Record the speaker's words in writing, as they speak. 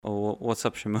Oh, what's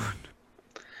up, Shamoon?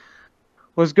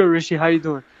 What's good, Rishi? How you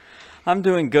doing? I'm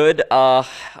doing good.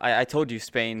 I told you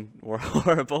Spain were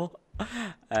horrible,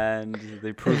 and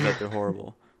they proved that they're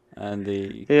horrible, and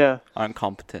they Yeah, aren't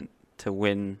competent to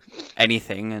win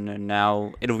anything. And then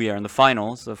now Italy are in the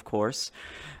finals, of course,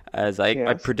 as I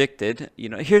yes. predicted.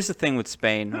 Here's the thing with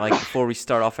Spain. Like before we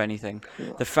start off anything,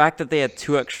 the fact that they had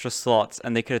two extra slots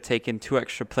and they could have taken two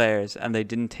extra players, and they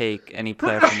didn't take any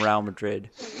player from Real Madrid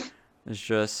is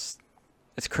just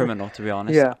it's criminal, to be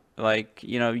honest. Yeah, Like,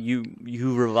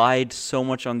 you relied so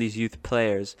much on these youth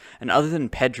players, and other than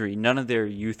Pedri, none of their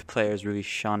youth players really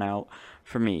shone out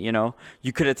for me.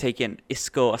 You could have taken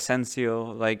Isco, Asensio,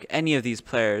 like any of these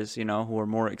players, who are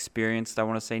more experienced. I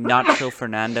want to say Nacho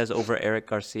Fernandez over Eric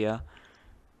Garcia.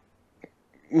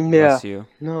 yeah. Bless you.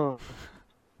 No,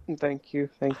 thank you,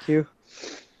 thank you.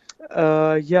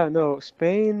 Yeah, no,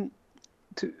 Spain.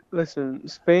 Listen,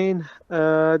 Spain.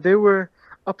 They were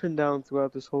up and down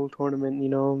throughout this whole tournament.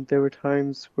 There were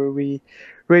times where we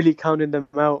really counted them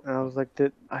out, and I was like,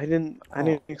 that I Oh,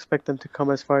 didn't expect them to come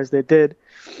as far as they did,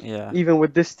 yeah. even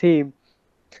with this team.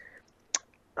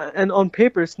 And on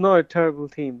paper, it's not a terrible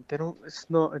team. They don't. It's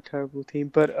not a terrible team,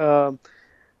 but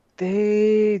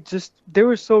they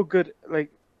were so good.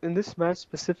 Like in this match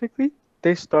specifically,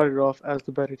 they started off as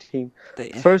the better team.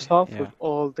 The They, first half was yeah.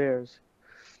 all theirs.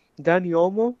 Dani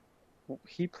Olmo,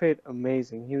 he played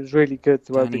amazing. He was really good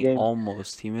throughout the Danny game.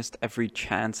 almost. He missed every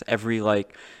chance,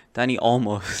 Danny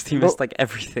almost. He missed No, like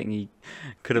everything he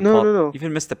could have no, no, popped. no,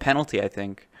 Even missed a penalty, I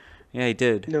think. Yeah, he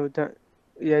did. no.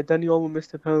 Yeah, Dani Olmo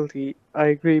missed a penalty. I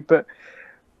agree, but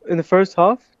in the first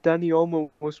half, Dani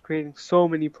Olmo was creating so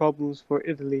many problems for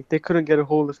Italy. They couldn't get a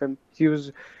hold of him. He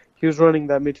was running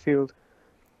that midfield.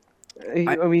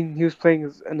 I I mean, he was playing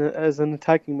as an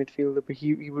attacking midfielder, but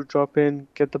he would drop in,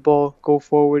 get the ball, go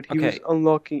forward. He was okay.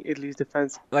 unlocking Italy's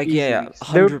defense Like yeah, easily.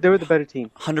 They were, hundred they were the better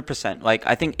team. 100%. Like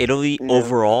I think Italy Yeah.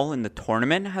 overall in the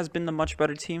tournament has been the much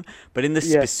better team, but in this Yes.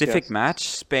 specific Yes. match,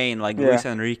 Spain, like Yeah. Luis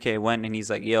Enrique went and he's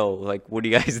like, "Yo, like what are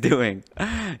you guys doing?"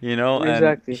 And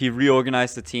Exactly. he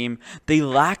reorganized the team. They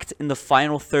lacked in the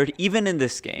final third even in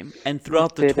this game, and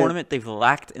throughout the They did. tournament they've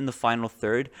lacked in the final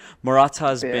third. Morata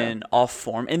has Yeah. been off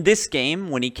form. In this game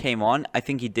when he came on, I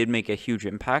think he did make a huge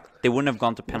impact. They wouldn't have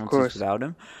gone to Of penalties course. without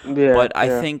him. Yeah. But I Yeah.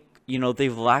 think,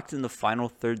 they've lacked in the final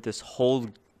third this whole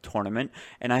tournament.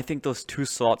 And I think those two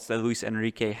slots that Luis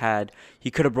Enrique had,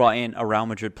 he could have brought in a Real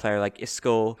Madrid player like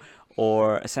Isco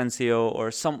or Asensio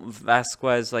or some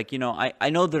Vasquez. Like, I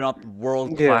know they're not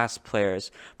world Yeah. class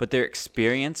players, but they're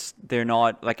experienced. They're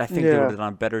not, like, I think they would Yeah. have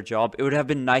done a better job. It would have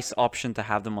been a nice option to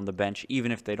have them on the bench,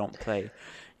 even if they don't play.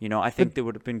 I But think they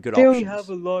would have been good they only have options.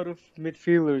 a lot of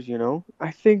midfielders.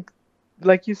 I think,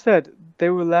 like you said, they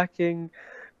were lacking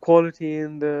quality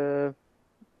in the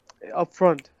up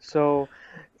front. So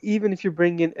even if you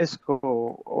bring in Isco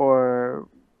or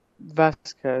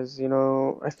Vasquez,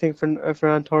 I think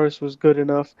Ferran Torres was good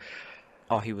enough.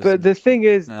 Oh, he was. But the thing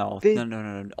is, No, they no, no,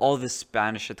 no, no. All the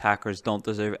Spanish attackers don't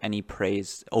deserve any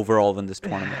praise overall in this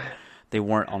tournament. They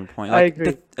weren't on point. I Like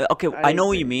agree. okay, I I know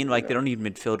what you agree. mean. Like they don't need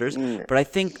midfielders, Mm. but I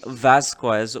think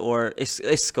Vasquez or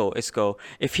Isco,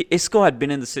 if Isco had been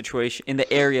in the situation in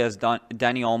the areas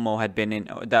Dani Olmo had been in,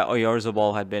 that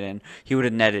Oyarzabal had been in, he would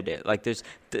have netted it. Like there's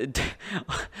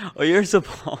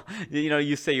Oyarzabal.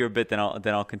 You say your bit, then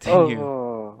I'll continue.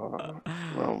 Oh,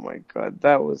 oh my God,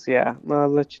 that was yeah. I'll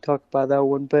let you talk about that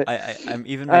one, but I'm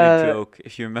even made a uh, joke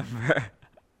if you remember.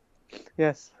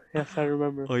 yes, yes, I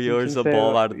remember. You can say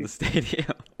Oyarzabal out of the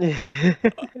stadium. that.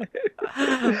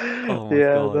 Oh my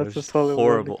Yeah, god, it was that's a just solid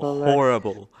one to horrible, call that.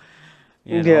 horrible.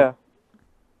 You know? Yeah,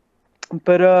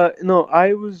 but no,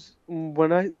 I was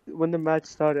when the match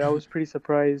started, I was pretty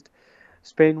surprised.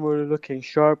 Spain were looking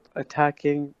sharp,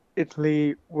 attacking.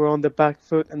 Italy were on the back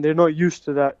foot, and they're not used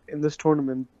to that in this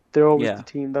tournament. They're always the Yeah,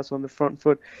 team that's on the front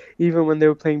foot. Even when they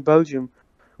were playing Belgium,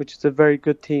 which is a very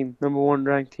good team, number one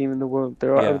ranked team in the world,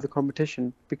 they're out of yeah. the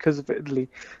competition because of Italy.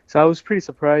 So I was pretty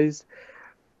surprised.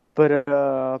 But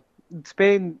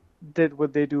Spain did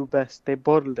what they do best. They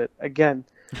bottled it again.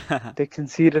 They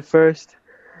conceded first,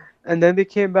 and then they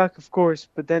came back, of course.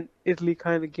 But then Italy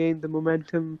kind of gained the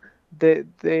momentum. They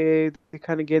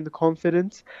kind of gained the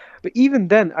confidence. But even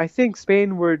then, I think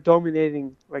Spain were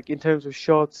dominating, like in terms of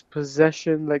shots,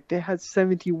 possession. Like they had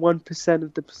 71%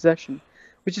 of the possession,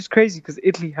 which is crazy because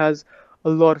Italy has a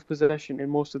lot of possession in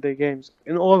most of their games,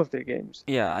 in all of their games.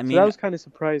 Yeah, I So that mean, was kind of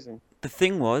surprising. the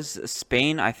thing was,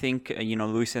 Spain, I think,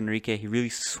 Luis Enrique, he really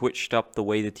switched up the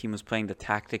way the team was playing, the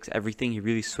tactics, everything. He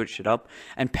really switched it up.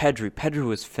 And Pedri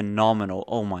was phenomenal.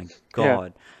 Oh my Yeah,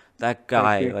 God. That I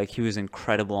guy, agree. like he was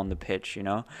incredible on the pitch, you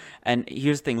know. And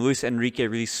here's the thing, Luis Enrique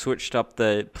really switched up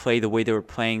the play, the way they were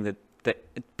playing. The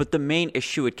but the main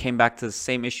issue, it came back to the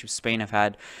same issue Spain have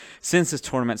had since this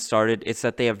tournament started. It's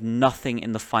that they have nothing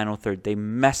in the final third. They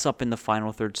mess up in the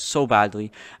final third so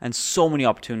badly, and so many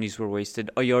opportunities were wasted.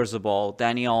 Oyarzabal,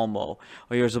 Dani Olmo,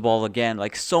 Oyarzabal again,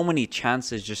 like so many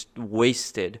chances just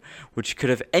wasted, which could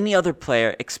have any other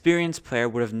player, experienced player,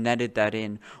 would have netted that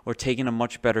in or taken a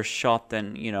much better shot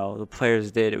than the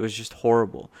players did. It was just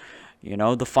horrible.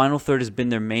 The final third has been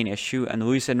their main issue, and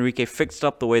Luis Enrique fixed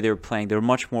up the way they were playing. They were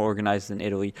much more organized than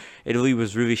Italy. Italy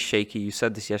was really shaky. You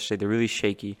said this yesterday. They're really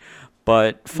shaky.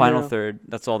 But final Yeah, third,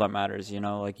 that's all that matters.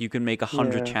 Like you can make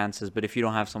 100 yeah, chances, but if you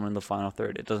don't have someone in the final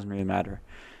third, it doesn't really matter.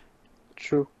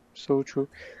 true, so true.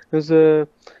 There's a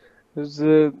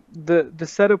the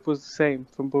setup was the same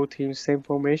from both teams, same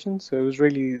formation, so it was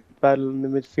really battle in the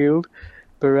midfield.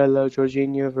 Barella,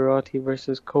 Jorginho, Verratti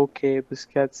versus Koke,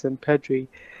 Busquets, and Pedri.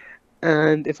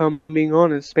 And if I'm being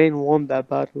honest, Spain won that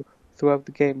battle throughout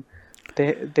the game.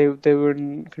 They were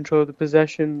in control of the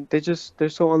possession. They're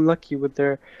so unlucky with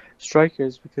their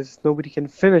strikers because nobody can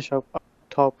finish up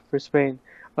top for Spain.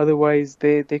 Otherwise,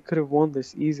 they could have won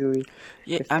this easily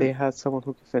Yeah, if they had someone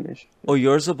who could finish.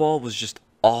 Oyarzabal was just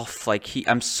off. Like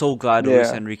I'm so glad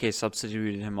Luis Yeah, Enrique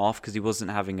substituted him off because he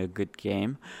wasn't having a good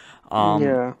game.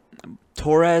 Um, yeah,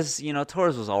 Torres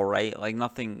was all right. Like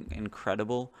nothing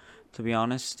incredible, to be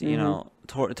honest. mhm,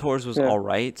 Torres was yeah, all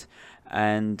right,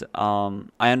 and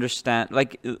I understand.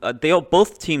 Like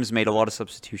both teams made a lot of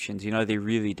substitutions. They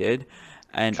really did.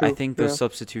 And I true, think those yeah,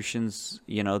 substitutions,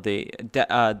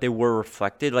 they were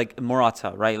reflected. Like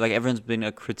Morata, right? Like everyone's been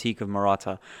a critique of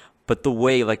Morata, but the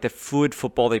way, like the fluid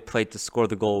football they played to score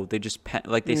the goal, they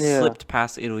yeah, slipped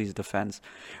past Italy's defense.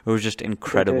 It was just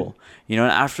they did, incredible. And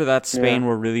after that, yeah, Spain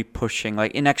were really pushing.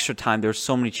 Like in extra time, there were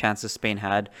so many chances Spain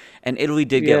had, and Italy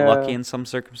did get lucky yeah, in some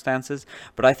circumstances.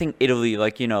 But I think Italy,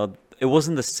 it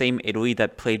wasn't the same Italy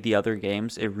that played the other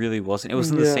games. It really wasn't. It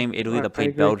wasn't the yeah. same Italy that I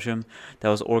played agree. Belgium, that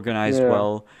was organized Yeah,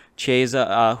 well.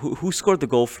 Chiesa, who scored the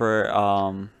goal for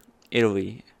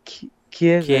Italy?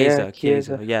 Chiesa, yeah, Chiesa.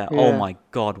 Chiesa, Yeah. Oh yeah. my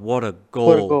God, what a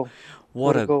What a goal! goal!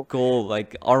 What What a a goal! goal!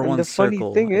 Like And R1 the funny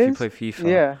circle thing if you is, play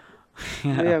FIFA. yeah,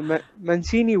 Yeah. yeah,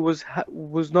 Mancini was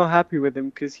not happy with him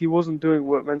because he wasn't doing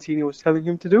what Mancini was telling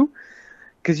him to do.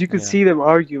 Because you could Yeah. see them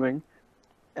arguing,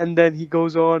 and then he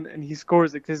goes on and he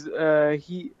scores it because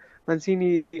he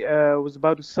Mancini was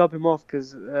about to sub him off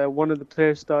because one of the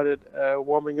players started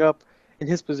warming up in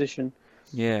his position,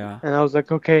 Yeah. and I was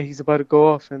like, okay, he's about to go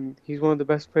off, and he's one of the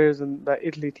best players in that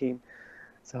Italy team.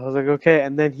 So I was like, okay,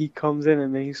 and then he comes in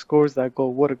and then he scores that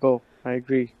goal. What a goal! I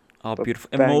agree, Oh, a beautiful.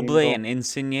 banging Immobile goal. and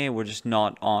Insigne were just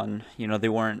not on. They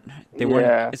weren't.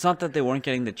 Yeah, It's not that they weren't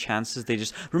getting the chances. They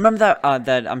just remember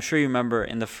that I'm sure you remember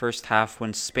in the first half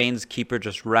when Spain's keeper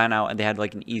just ran out and they had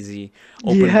like an easy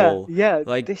open yeah, goal. yeah.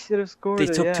 Like They should have they scored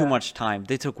it. took too Yeah, much time.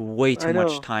 They took way too I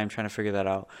much know. time trying to figure that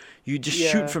out. You just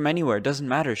shoot Yeah, from anywhere. It doesn't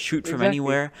matter. Shoot from exactly.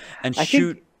 anywhere and I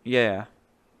shoot. think Yeah.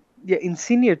 yeah,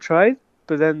 Insigne tried,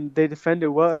 but then they defended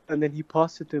well, and then he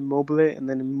passed it to Immobile, and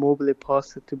then Immobile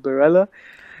passed it to Barella.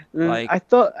 And Like I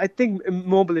think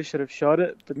Immobile should have shot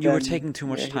it, but you were then taking too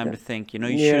yeah, much he time to didn't. think.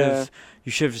 Yeah,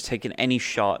 You should have just taken any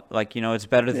shot. Like, it's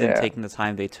better than yeah, taking the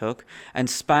time they took. And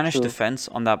Spanish true. defense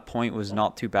on that point was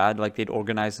not too bad. Like they'd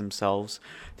organize themselves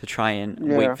to try and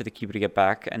wait Yeah, for the keeper to get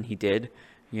back, and he did,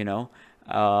 you know.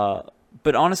 Uh,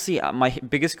 but honestly, my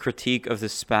biggest critique of the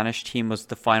Spanish team was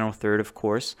the final third, of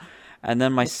course. And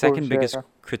then my of second course, biggest yeah,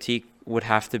 critique would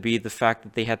have to be the fact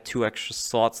that they had two extra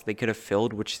slots they could have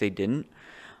filled, which they didn't.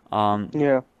 Um,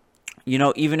 yeah,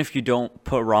 Even if you don't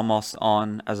put Ramos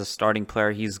on as a starting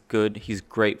player, he's good. He's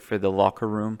great for the locker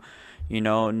room.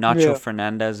 Nacho yeah.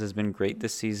 Fernandez has been great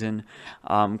this season.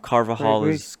 I Carvajal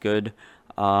agree. is good.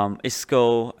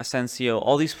 Isco, Asensio,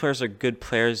 all these players are good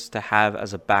players to have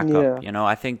as a backup. Yeah,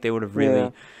 I think they would have yeah,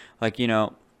 really, like,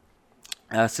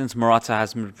 since Morata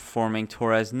has been performing,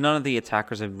 Torres, none of the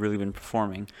attackers have really been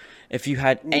performing. If you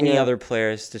had any yeah, other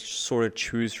players to sort of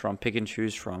choose from, pick and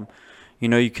choose from,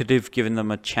 you could have given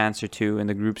them a chance or two in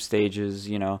the group stages,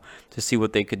 to see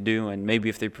what they could do, and maybe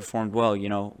if they performed well,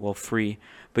 well, free.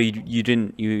 But you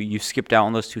didn't. You skipped out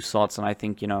on those two slots, and I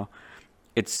think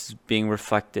it's being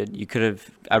reflected. You could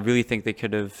have. I really think they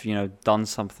could have done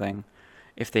something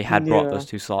if they had brought yeah. those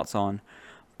two slots on.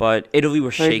 But Italy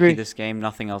was I shaky agree. this game.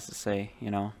 Nothing else to say.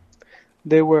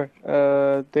 They were.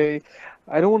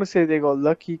 I don't want to say they got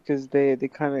lucky because they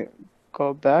kind of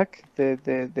got back.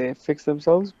 They fixed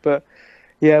themselves, but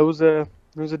yeah, it was a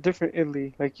different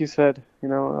Italy, like you said.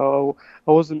 I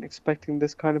wasn't expecting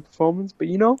this kind of performance, but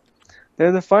they're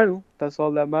in the final. That's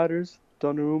all that matters.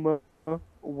 Donnarumma.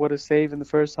 What a save in the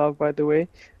first half, by the way.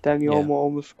 Dani Yeah. Olmo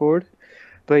almost scored.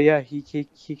 But yeah, he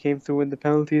came through in the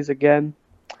penalties again.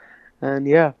 And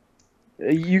yeah,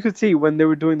 you could see when they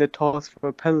were doing the toss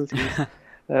for penalties,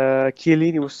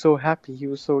 Chiellini was so happy. He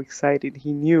was so excited.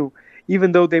 He knew,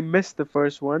 even though they missed the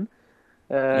first one,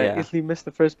 Yeah. Italy missed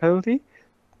the first penalty.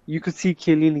 You could see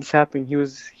Chiellini clapping.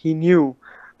 He knew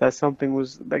that something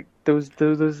was like there was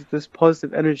this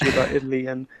positive energy about Italy,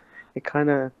 and it kind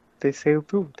of they sailed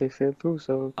through. They sailed through.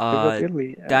 So big up Uh,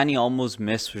 Italy. And Danny Almo's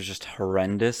miss was just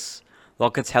horrendous.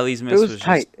 Locatelli's it miss was was just,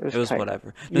 tight. It was it was tight.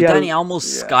 whatever. No, Yeah, Danny almost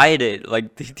yeah. skied it.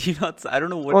 Like, did you not? I don't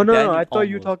know Oh what no, no, Danny I thought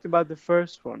you almost. talked about the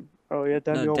first one. Oh yeah,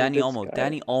 No, Dani Olmo Danny did almost. sky.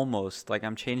 Danny almost. Like,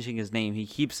 I'm changing his name. He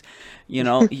keeps,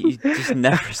 he just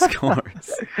never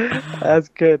scores. That's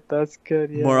good. That's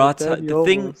good. Yeah, Morata, Dani the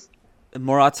thing, Olmo.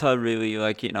 Morata really,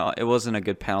 like, it wasn't a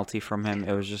good penalty from him.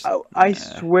 It was just, I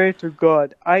swear to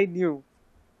God, I knew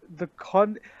the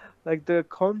the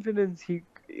confidence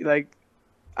like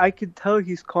I could tell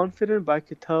he's confident, but I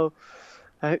could tell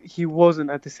he wasn't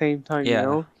at the same time.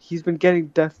 yeah. He's been getting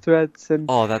death threats,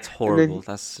 Oh, that's and then horrible.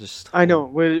 That's just I know,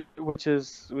 horrible. which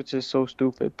is so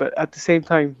stupid. But at the same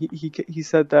time, he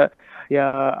said that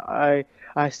yeah,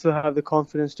 I still have the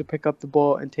confidence to pick up the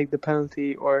ball and take the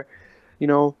penalty, or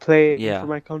play for Yeah.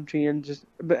 my country and just.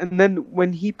 And then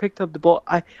when he picked up the ball,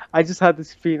 I just had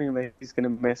this feeling that he's gonna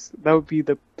miss. That would be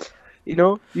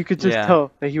you could just Yeah.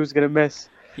 tell that he was gonna miss,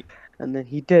 and then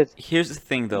he did. Here's the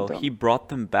thing, though. He And brought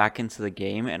them back into the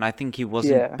game, and I think he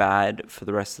wasn't yeah, bad for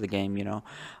the rest of the game.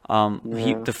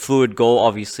 yeah, The fluid goal,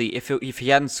 obviously, if he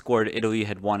hadn't scored, Italy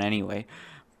had won anyway.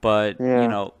 But yeah.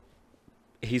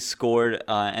 he scored,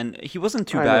 and he wasn't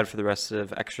too I know. bad for the rest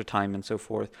of extra time and so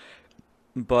forth.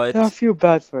 Yeah, I But feel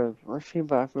bad for him. I feel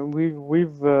bad for him.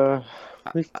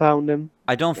 We've clowned him.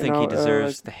 I don't You think he know.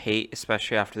 deserves the hate,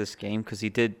 especially after this game, because he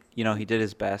did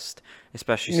his best,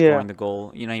 especially Yeah, scoring the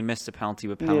goal. He missed a penalty,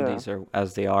 but yeah, penalties are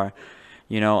as they are.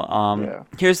 yeah,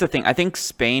 Here's the thing. I think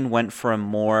Spain went for a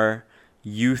more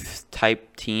youth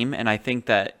type team, and I think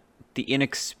that the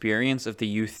inexperience of the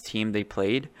youth team they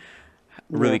played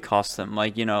yeah. really cost them.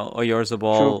 Like,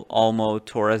 True. Oyarzabal, Olmo,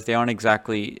 Torres, they aren't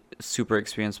exactly super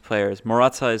experienced players.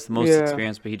 Morata is the most Yeah,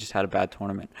 experienced, but he just had a bad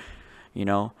tournament. You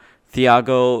know,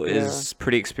 Thiago yeah. is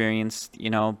pretty experienced,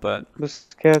 but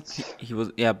Busquets. he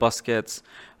was, yeah, Busquets,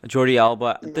 Jordi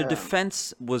Alba. The Yeah,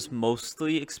 defense was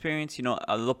mostly experienced.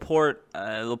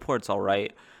 Laporte's all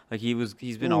right. Like,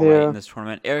 he's been all right in yeah. this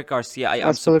tournament. Eric Garcia,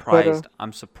 I'm Azpilicueta. surprised.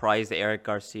 I'm surprised that Eric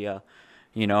Garcia,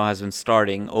 has been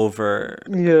starting over.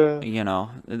 Yeah,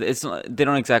 They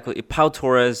don't exactly. Pau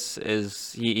Torres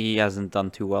he hasn't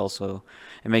done too well, so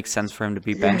it makes sense for him to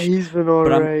be yeah. benched. He's been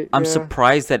But I'm alright. I'm Yeah,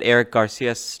 surprised that Eric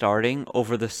Garcia is starting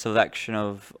over the selection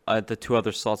of the two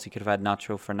other slots. He could have had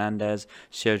Nacho Fernandez,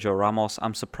 Sergio Ramos.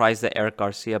 I'm surprised that Eric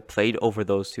Garcia played over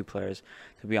those two players,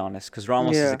 to be honest, because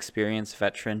Ramos is yeah, experienced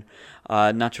veteran.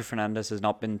 Nacho Fernandez has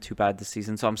not been too bad this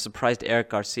season, so I'm surprised Eric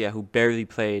Garcia, who barely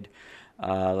played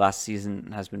last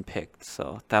season, has been picked.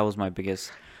 So that was my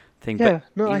biggest thing. But yeah.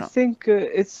 No, I think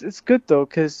it's good though,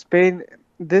 because Spain.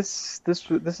 This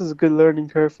is a good learning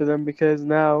curve for them because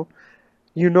now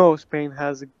Spain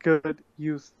has a good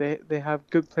youth. They have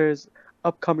good players,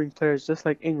 upcoming players, just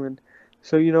like England.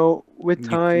 So with you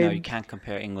time. can't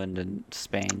compare England and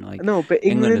Spain. Like, No, but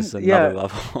England England, is another yeah,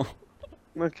 level.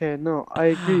 okay, no, I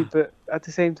agree, but at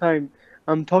the same time,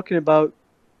 I'm talking about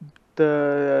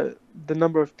the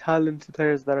number of talented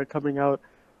players that are coming out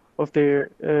of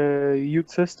their youth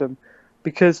system,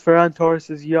 because Ferran Torres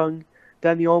is young,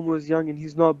 Dani Olmo is young, and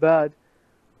he's not bad.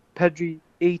 Pedri,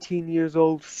 18 years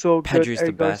old, so good. Pedri's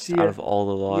the Eric best out Garcia, of all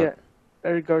the lot. yeah,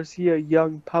 Eric Garcia,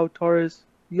 young. Pau Torres,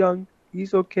 young.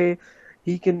 He's okay.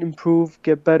 He can improve,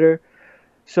 get better.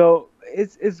 So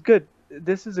it's good.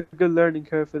 This is a good learning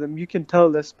curve for them. You can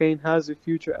tell that Spain has a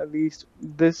future. At least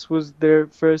this was their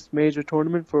first major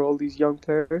tournament for all these young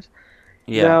players.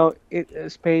 Yeah. Now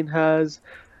Spain has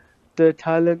the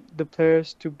talent, the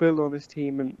players to build on this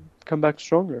team and come back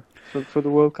stronger for the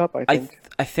World Cup, I think.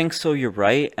 I think so. You're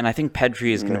right, and I think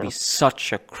Pedri is going to be Yeah.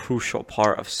 such a crucial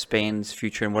part of Spain's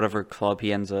future in whatever club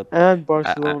he ends up. And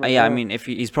Barcelona, Yeah, I yeah. mean, if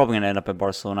he's probably going to end up at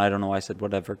Barcelona. I don't know why I said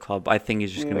whatever club. I think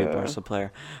he's just going to be a Yeah. Barca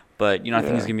player. But I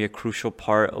think he's Yeah. going to be a crucial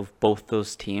part of both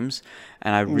those teams,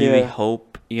 and I really Yeah.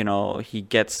 hope he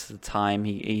gets the time.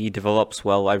 He develops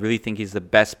well. I really think he's the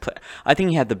best player. I think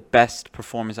he had the best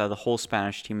performance out of the whole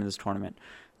Spanish team in this tournament,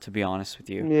 to be honest with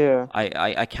you. Yeah,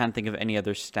 I can't think of any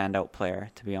other standout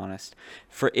player, to be honest.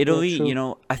 For yeah, Italy, true.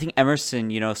 I think Emerson,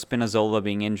 Spinazzola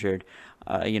being injured,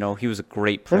 he was a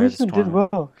great player this Emerson did tournament.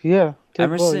 well. Yeah,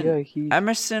 did well. Emerson Yeah,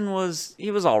 Emerson was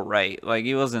all right. Like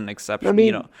he wasn't I exceptional.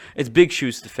 mean, It's big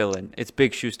shoes to fill in. It's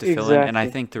big shoes to fill in, and I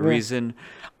exactly. think the Yeah, reason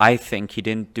I think he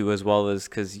didn't do as well is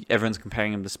because everyone's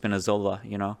comparing him to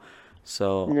Spinazzola.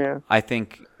 So yeah. I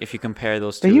think if you compare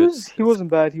those But two, he wasn't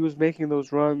bad. He was making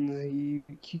those runs.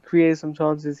 He created some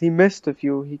chances. He missed a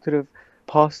few. He could have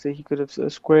passed it. He could have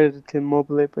squared it to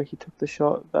Immobile, but he took the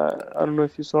shot. That I don't know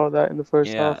if you saw that in the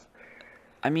first yeah. half.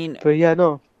 I mean, But yeah,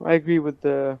 no, I agree with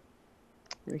the.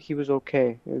 He was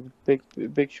okay. It was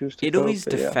big shoes to fill. Italy's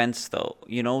But yeah, defense, though,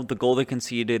 the goal they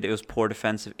conceded, it was poor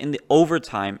defensive. In the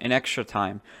overtime, in extra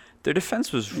time, their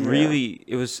defense was yeah, really,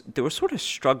 they were sort of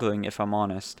struggling, if I'm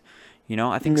honest.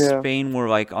 I think yeah, Spain were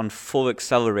like on full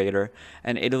accelerator,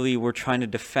 and Italy were trying to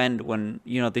defend when,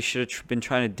 they should have been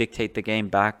trying to dictate the game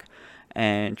back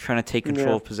and trying to take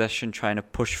control yeah, of possession, trying to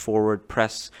push forward,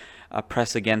 press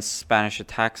against Spanish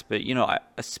attacks. But,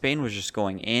 Spain was just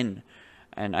going in.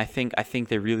 And I think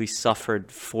they really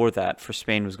suffered for that, for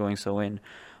Spain was going so in.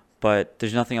 But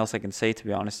there's nothing else I can say, to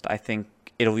be honest. I think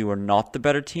Italy were not the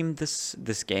better team this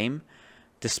game,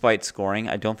 despite scoring.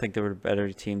 I don't think they were the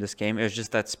better team this game. It was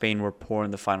just that Spain were poor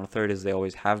in the final third, as they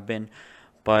always have been.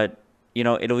 But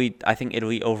I think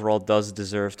Italy overall does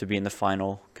deserve to be in the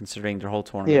final, considering their whole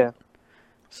tournament. yeah.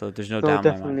 So there's no No, doubt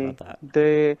in my mind definitely. about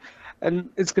that. And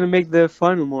it's gonna make the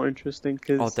final more interesting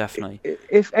Oh, because definitely.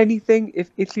 if anything,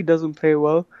 if Italy doesn't play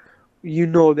well, you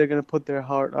know they're gonna put their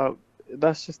heart out.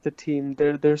 That's just the team.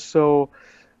 They're so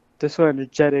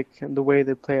energetic and the way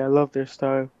they play. I love their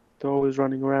style. They're always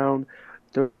running around.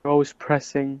 They're always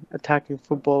pressing, attacking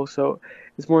football. So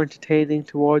it's more entertaining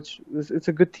to watch. It's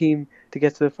a good team to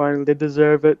get to the final. They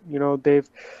deserve it.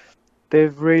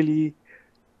 They've really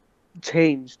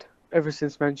changed ever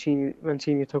since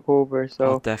Mancini took over.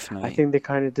 Oh, So I definitely. think they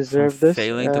kind of From deserve this.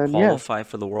 failing to And yeah, qualify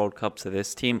for the World Cup to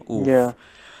this team, yeah, oof.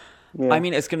 I yeah.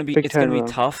 mean, it's gonna be Big it's gonna be turnaround.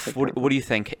 tough. Big What turnaround. do you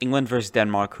think? England versus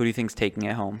Denmark. Who do you think's taking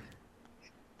it home?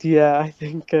 Yeah, I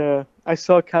think I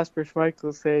saw Kasper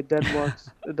Schmeichel say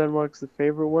Denmark's the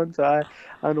favorite one. So I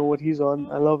don't know what he's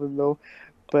on. I love him though.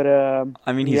 But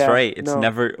I mean, he's yeah, right. It's no,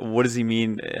 never. What does he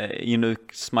mean?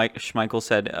 Schmeichel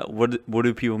said, "What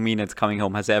do people mean? It's coming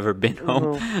home. Has it ever been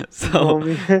home?" no, So, no,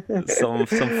 me.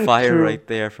 some fire True. right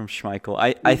there from Schmeichel.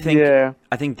 Yeah,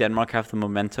 I think Denmark have the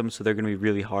momentum, so they're going to be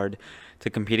really hard to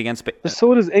compete against. But but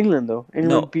so does England though.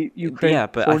 England no, beat Ukraine yeah,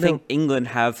 but I 4-0. think England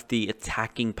have the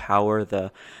attacking power,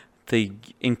 the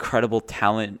incredible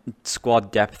talent,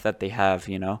 squad depth that they have.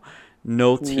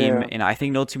 No team, Yeah, and I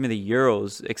think no team in the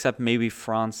Euros, except maybe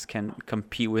France, can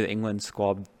compete with England's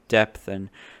squad depth and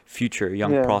future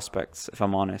young yeah, prospects, if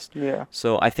I'm honest. yeah.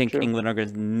 So I think True. England are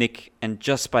going to nick, and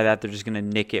just by that, they're just going to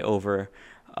nick it over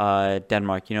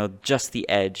Denmark. Just the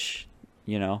edge.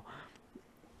 You know.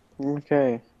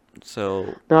 Okay.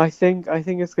 So No, I think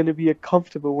it's going to be a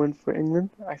comfortable win for England.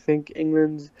 I think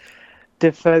England's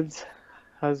defense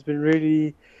has been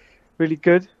really, really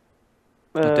good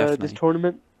this definitely.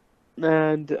 tournament,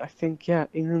 and I think yeah,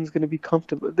 England's going to be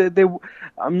comfortable.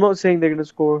 I'm not saying they're going to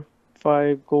score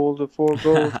 5 goals or 4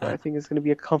 goals, but I think it's going to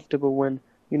be a comfortable win.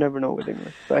 You never know with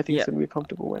England, but I think Yeah, it's going to be a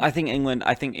comfortable win. I think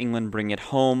England bring it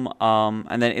home.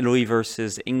 And then Italy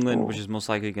versus England, which Oh, is most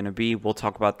likely going to be. We'll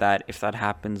talk about that if that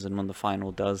happens and when the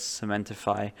final does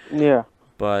cementify. yeah,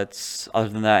 But other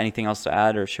than that, anything else to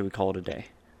add, or should we call it a day?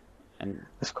 And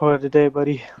let's call it a day,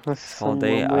 buddy. let's Let's. call it a I'm,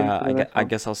 day. I'm waiting for the next I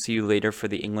one. guess I'll see you later for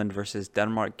the England versus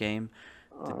Denmark game.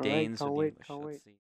 The All right, Danes or can't the wait, English? can't Let's wait. see.